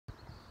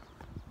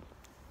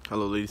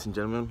Hello ladies and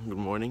gentlemen, good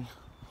morning.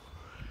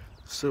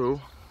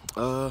 So,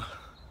 there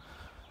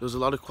was a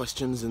lot of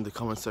questions in the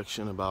comment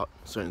section about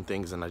certain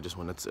things and I just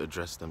wanted to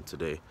address them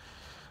today.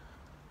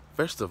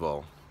 First of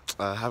all,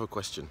 I have a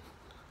question.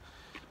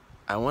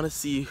 I want to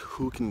see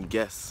who can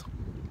guess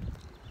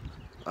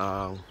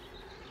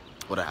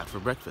what I had for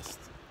breakfast.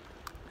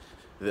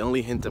 The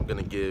only hint I'm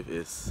gonna give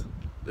is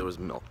there was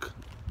milk,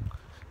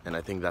 and I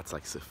think that's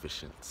like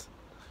sufficient.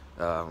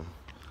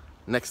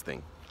 Next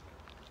thing.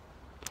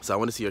 So I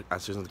want to see your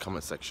answers in the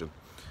comment section.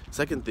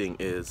 Second thing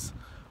is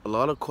a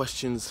lot of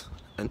questions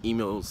and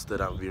emails that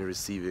I've been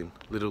receiving,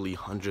 literally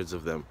hundreds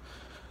of them,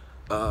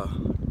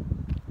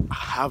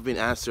 have been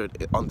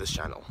answered on this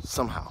channel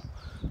somehow.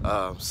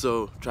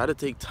 So try to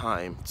take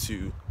time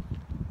to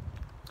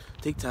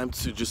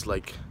just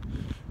like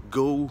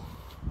go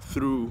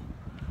through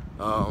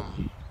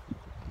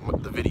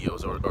the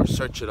videos or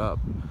search it up.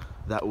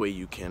 That way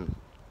you can,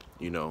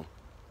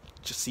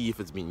 just see if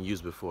it's been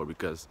used before,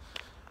 because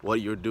what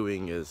you're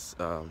doing is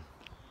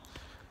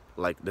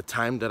like the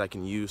time that I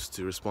can use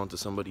to respond to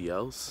somebody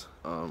else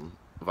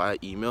via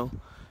email.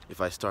 If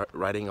I start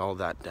writing all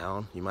that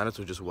down, you might as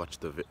well just watch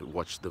the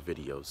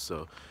videos.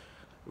 So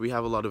we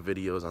have a lot of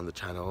videos on the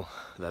channel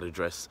that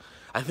address,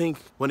 I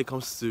think, when it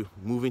comes to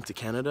moving to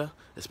Canada,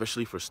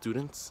 especially for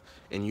students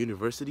in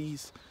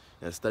universities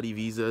and study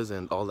visas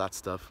and all that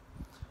stuff.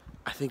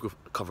 I think we've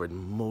covered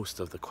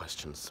most of the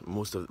questions,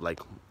 I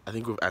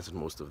think we've answered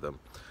most of them.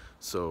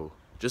 So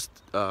just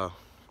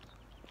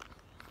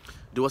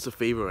do us a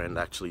favor and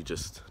actually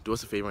just do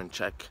us a favor and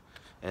check.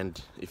 And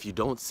if you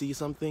don't see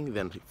something,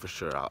 then for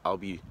sure we'll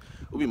be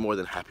more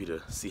than happy to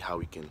see how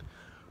we can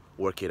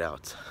work it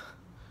out.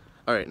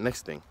 All right,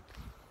 next thing,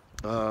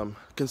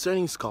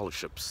 concerning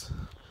scholarships.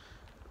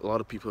 A lot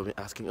of people have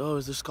been asking, oh,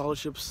 is there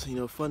scholarships,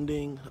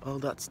 funding, all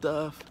that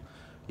stuff?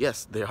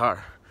 Yes, there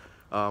are.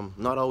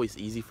 Not always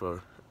easy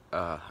for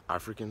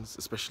Africans,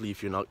 especially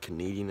if you're not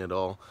Canadian at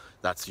all.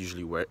 That's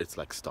usually where it's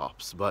like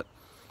stops. But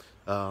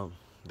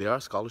there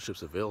are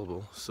scholarships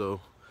available, so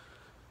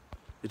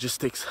it's just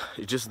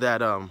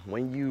that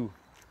when you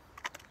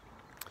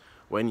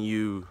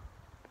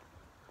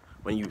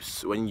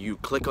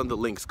click on the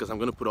links, because I'm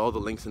gonna put all the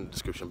links in the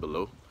description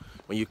below.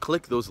 When you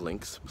click those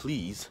links,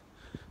 please,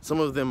 some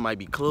of them might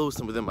be closed,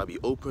 some of them might be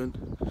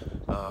open.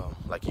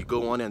 Like you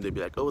go on and they'd be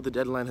like, oh, the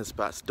deadline has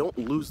passed. Don't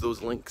lose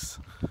those links,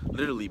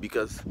 literally,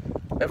 because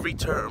every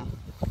term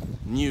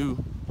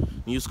new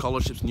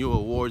scholarships, new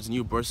awards,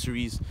 new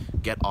bursaries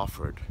get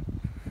offered.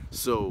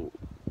 So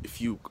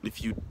if you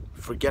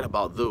forget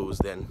about those,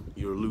 then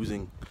you're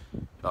losing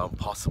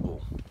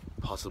possible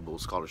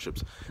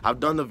scholarships. I've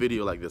done a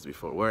video like this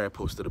before where I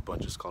posted a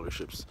bunch of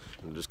scholarships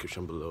in the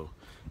description below,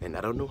 and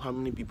I don't know how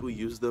many people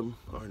use them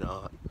or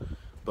not,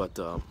 but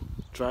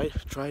try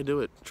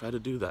to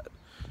do that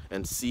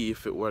and see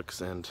if it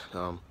works. And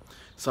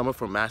some are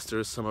for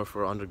masters, some are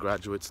for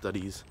undergraduate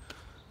studies,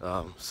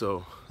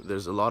 so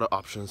there's a lot of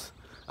options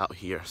out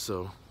here.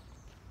 So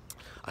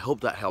I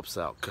hope that helps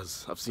out,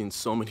 because I've seen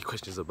so many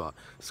questions about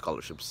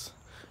scholarships.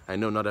 I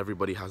know not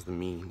everybody has the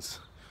means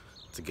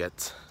to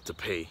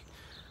pay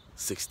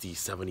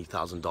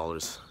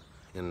 $60,000-$70,000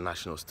 in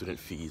national student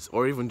fees,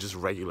 or even just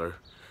regular,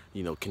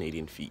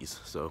 Canadian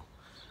fees. So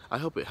I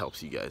hope it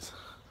helps you guys.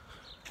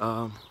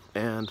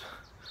 And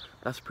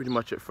that's pretty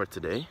much it for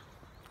today.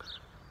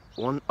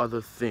 One other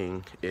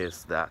thing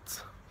is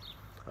that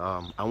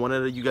I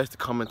wanted you guys to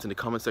comment in the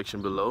comment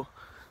section below.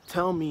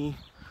 Tell me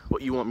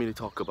what you want me to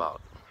talk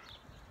about.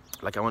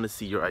 Like, I want to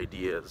see your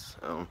ideas,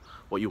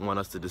 what you want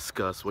us to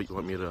discuss, what you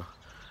want me to,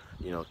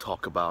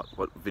 talk about,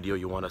 what video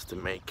you want us to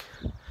make.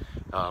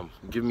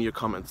 Give me your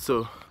comments.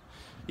 So,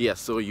 yeah,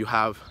 so you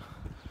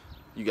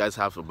guys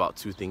have about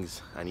 2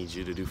 things I need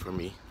you to do for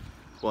me.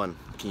 1,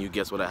 can you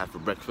guess what I had for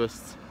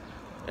breakfast?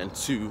 And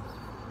 2,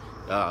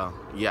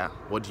 yeah,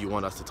 what do you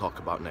want us to talk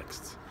about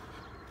next?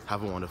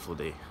 Have a wonderful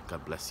day.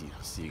 God bless you.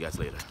 See you guys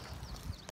later.